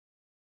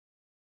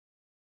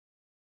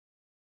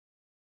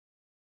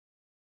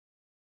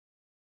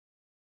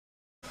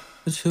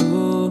with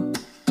you,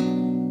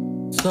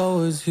 it's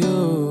always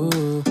you.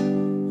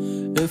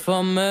 If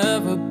I'm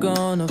ever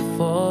gonna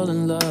fall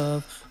in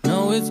love,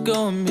 no, it's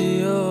gonna be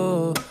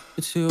you,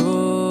 it's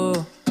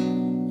you,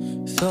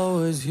 it's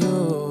always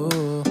you.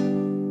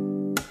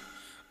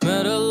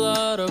 Met a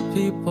lot of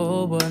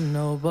people, but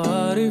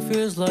nobody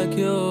feels like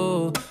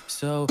you.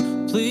 So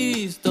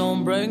please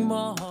don't break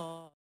my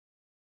heart.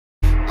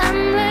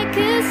 I'm like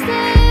a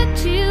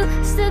statue,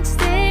 stuck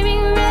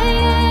staring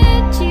right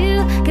at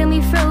you. Got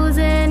me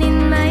frozen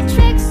in my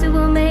tracks, so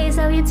amazed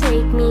how you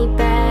take me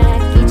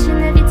back. Each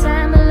and every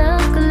time my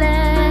love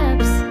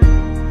collapse,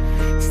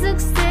 stuck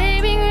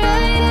staring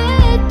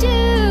right at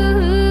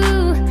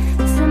you.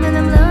 Some of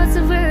them lots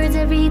of words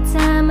every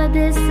time I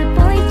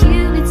disappoint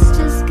you. It's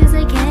just cause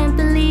I can't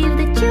believe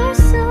that you're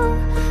so.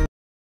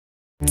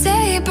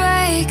 Day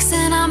breaks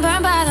and I'm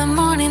burned by the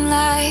morning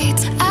light.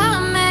 I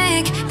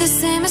make the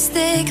same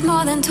mistake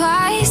more than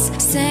twice.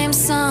 Same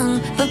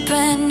song, but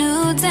brand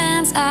new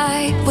dance.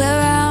 I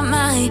wear out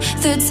my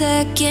third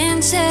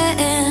second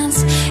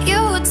chance.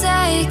 You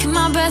take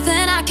my breath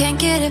and I can't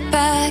get it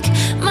back.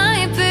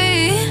 Might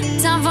be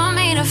time for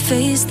me to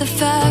face the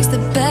facts. The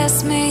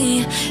best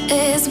me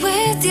is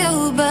with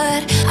you,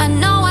 but I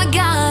know I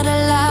got a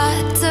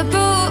lot to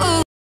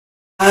prove.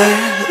 I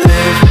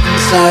live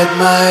inside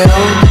my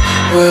own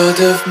world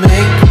of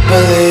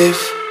make-believe.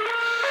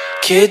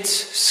 Kids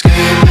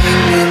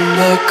screaming in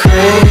the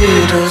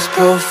cradles,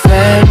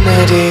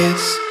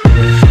 profanities.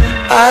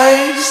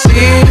 I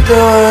see the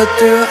world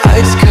through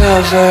ice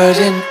covered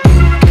in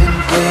ink and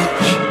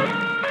bleach.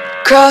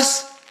 Cross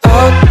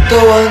out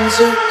the ones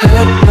who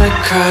heard my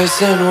cries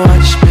and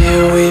watch me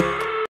weep.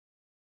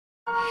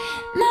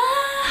 My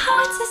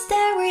heart's a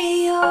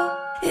stereo,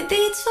 it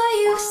beats for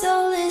you, so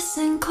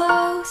listen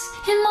close.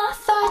 In my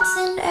thoughts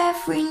in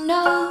every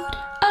note,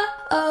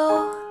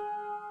 oh.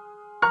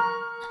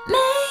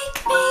 Make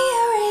me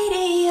a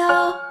radio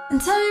and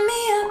turn me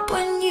up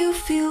when you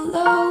feel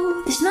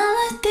low. This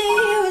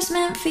melody was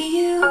meant for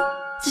you,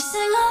 just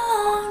sing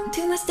along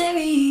to my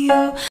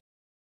stereo.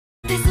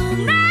 でそ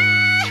んな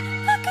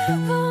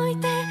僕を置い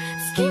て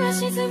月は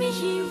沈み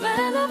日は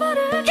昇る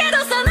けど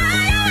その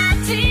夜は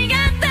違っ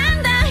た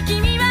んだ。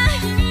君は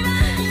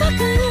僕の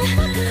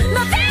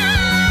手を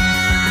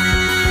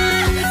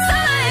揃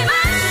えば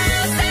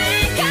世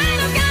界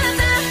の彼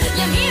方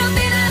闇の照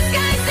らす快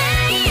晴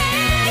yeah,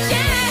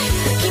 yeah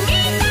君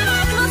と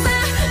僕もさ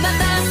ま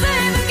た明日へ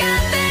向か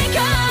っていこ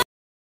う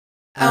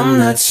I'm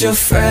not your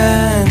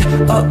friend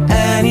or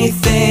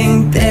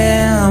anything,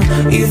 damn.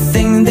 You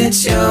think that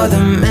you're the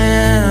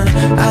man,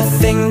 I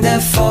think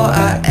therefore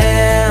I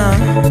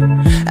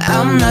am.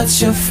 I'm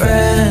not your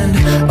friend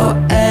or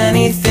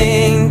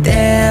anything,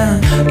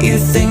 damn. You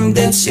think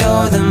that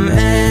you're the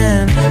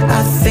man,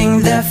 I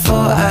think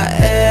therefore I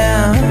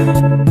am.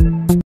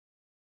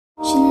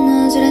 She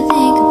knows what I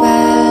think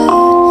about,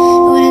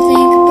 what I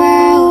think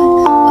about.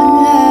 One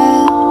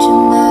love, two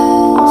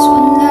mouths,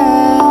 one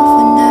love,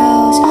 one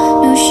house.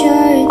 No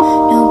shirt,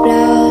 no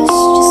blouse,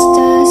 just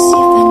us,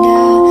 you find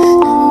out.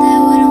 Nothing that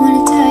I don't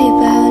wanna tell you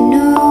about,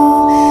 no.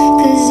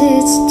 Cause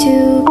it's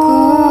too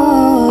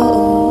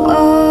cold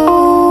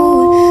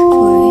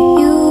for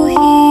you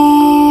here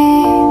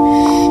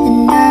and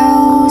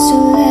now, so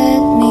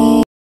let me.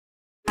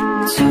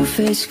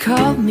 Two-Face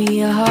called me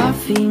a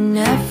Harvey,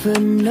 never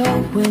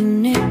know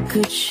when it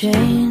could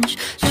change.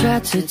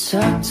 Tried to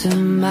talk to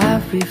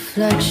my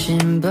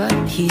reflection, but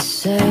he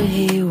said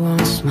he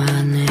wants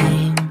my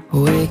name.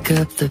 Wake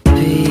up the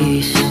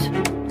beast,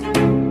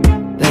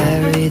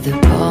 bury the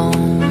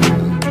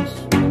bones,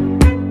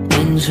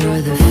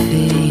 enjoy the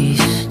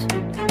feast,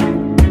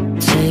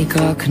 take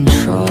all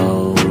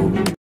control.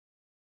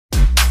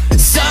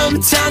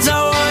 Sometimes I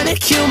wanna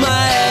kill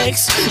my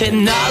ex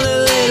and all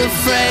her little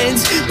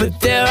friends, but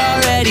they're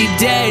already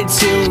dead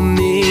to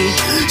me.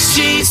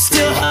 She's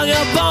still hung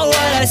up on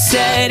what I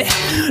said,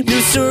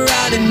 noose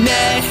around her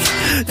neck,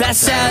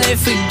 that's how they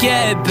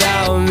forget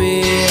about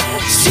me.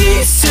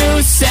 She's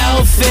too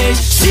selfish,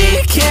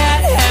 she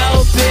can't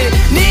help it,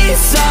 needs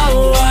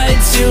someone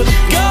to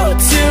go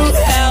to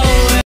hell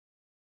with.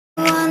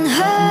 Want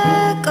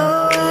her, go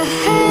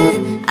ahead.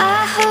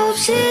 I hope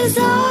she's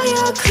all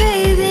you're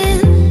craving.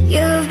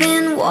 You've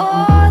been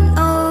warned,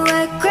 no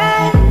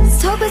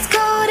regrets. Hope it's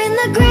cold in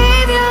the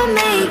grave you're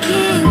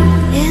making.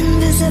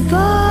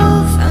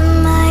 Invisible from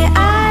my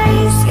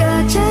eyes,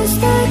 you're just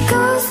a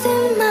ghost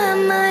in my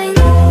mind.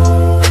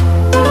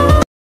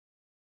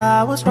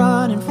 I was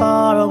running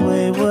far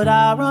away, would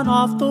I run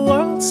off the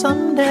world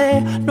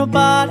someday?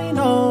 Nobody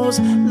knows,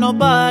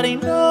 nobody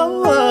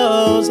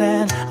knows.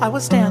 And I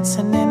was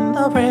dancing in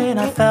the rain,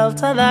 I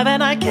felt alive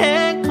and I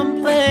can't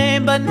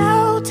complain. But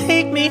now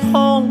take me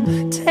home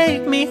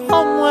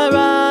where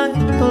I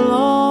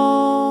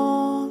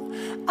belong.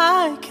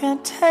 I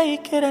can't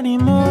take it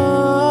anymore.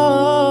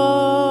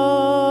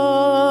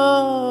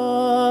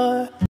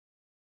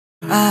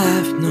 I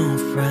have no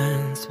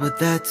friends, but but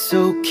that's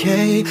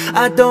okay.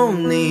 I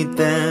don't need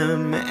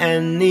them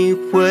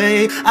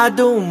anyway. I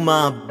do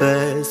my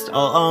best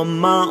all on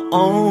my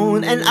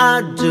own, and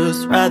I'd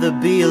just rather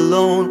be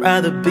alone,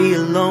 rather be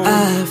alone.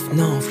 I have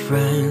no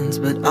friends,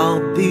 but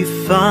I'll be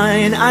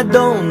fine. I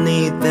don't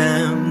need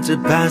them to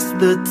pass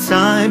the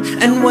time.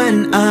 And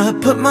when I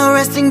put my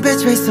resting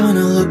bitch face on,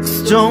 I look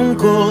stone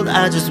cold.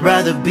 I'd just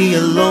rather be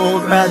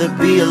alone, rather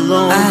be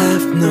alone. I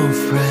have no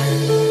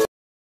friends.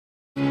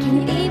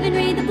 Can you even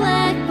read the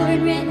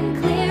blackboard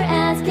written clear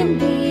as can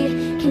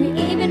be? Can you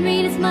even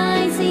read his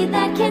mind, see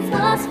that kid's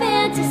lost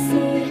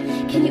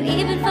fantasy? Can you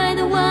even find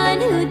the one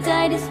who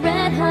dyed his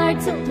red heart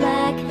to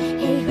black?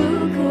 Hey,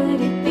 who could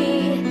it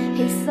be?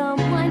 Hey,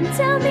 someone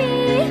tell me.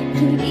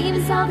 Can you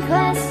even solve the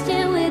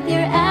question with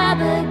your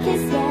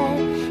abacus yet?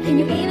 Can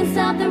you even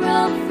stop the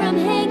rope from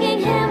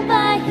hanging him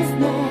by his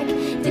neck?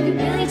 Did we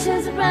really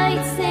choose the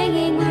right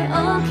singing we're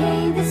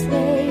okay this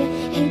way?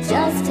 Hey,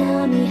 just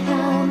tell me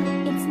how.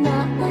 It's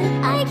not like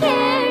I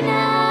care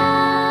now.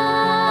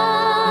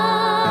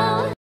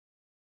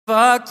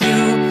 Fuck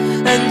you,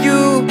 and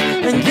you,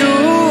 and you.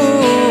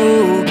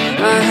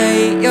 I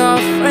hate your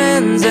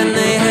friends and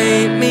they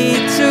hate me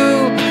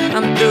too.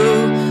 I'm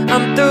through,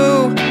 I'm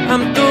through,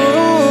 I'm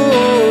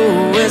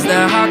through. Is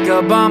that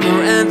Haka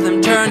Bomber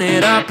anthem? Turn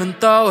it up and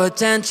throw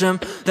attention.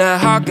 That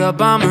Haka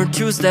Bomber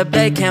two-step,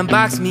 they can't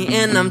box me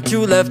in, I'm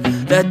too left.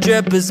 That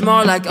drip is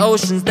more like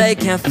oceans, they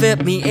can't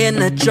fit me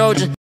in a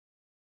Trojan.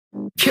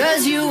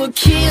 Cause you a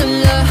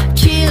killer,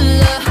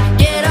 killer.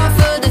 Get off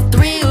of the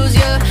thrills,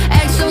 yeah.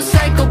 Act so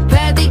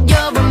psychopathic,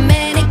 you're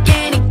romantic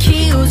and it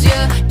kills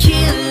ya.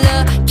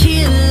 Killer,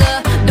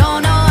 killer.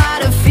 Don't know how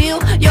to feel.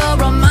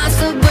 You're a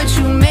monster, but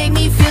you make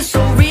me feel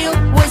so real.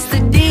 What's the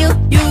deal?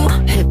 You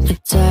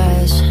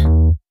hypnotize.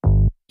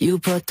 You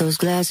put those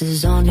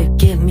glasses on to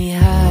get me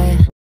high.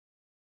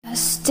 I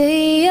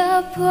stay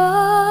up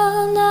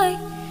all night,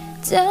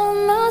 tell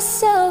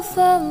myself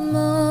I'm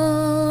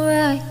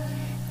alright.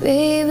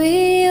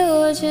 Baby,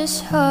 you're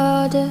just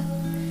harder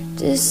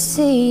to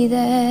see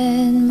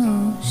than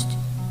most.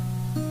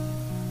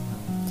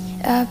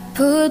 I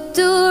put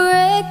the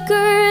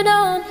record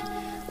on,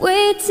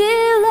 wait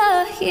till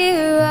I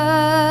hear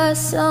our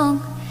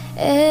song.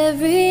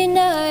 Every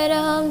night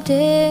I'm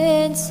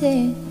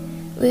dancing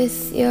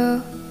with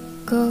your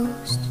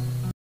ghost.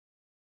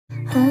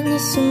 I need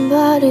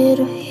somebody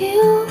to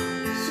heal,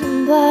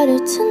 somebody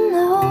to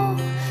know,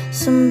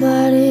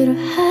 somebody to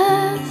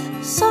have,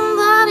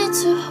 somebody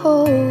to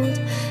hold.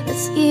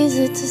 It's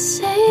easy to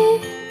say,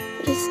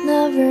 but it's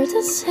never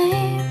the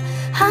same.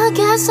 I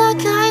guess I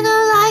kinda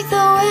like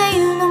the way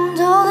you numbed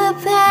all the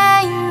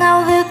pain. Now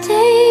the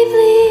day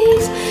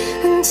bleeds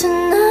into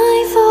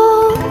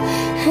nightfall,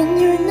 and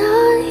you're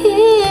not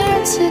here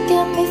to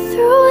get me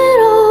through it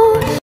all.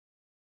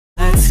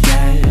 Let's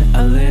get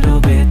a little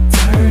bit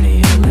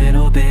dirty, a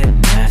little bit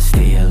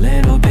nasty, a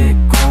little bit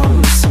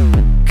gross.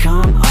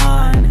 Come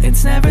on,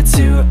 it's never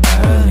too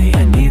early.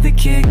 I need the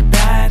kick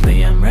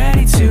badly, I'm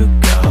ready to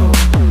go.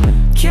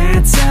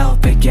 Can't tell,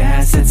 but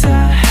guess it's a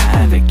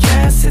habit.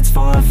 Guess it's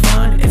for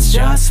fun, it's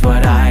just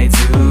what I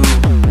do.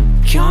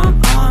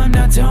 Come on,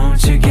 now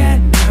don't you get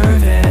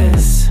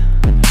nervous.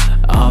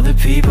 All the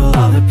people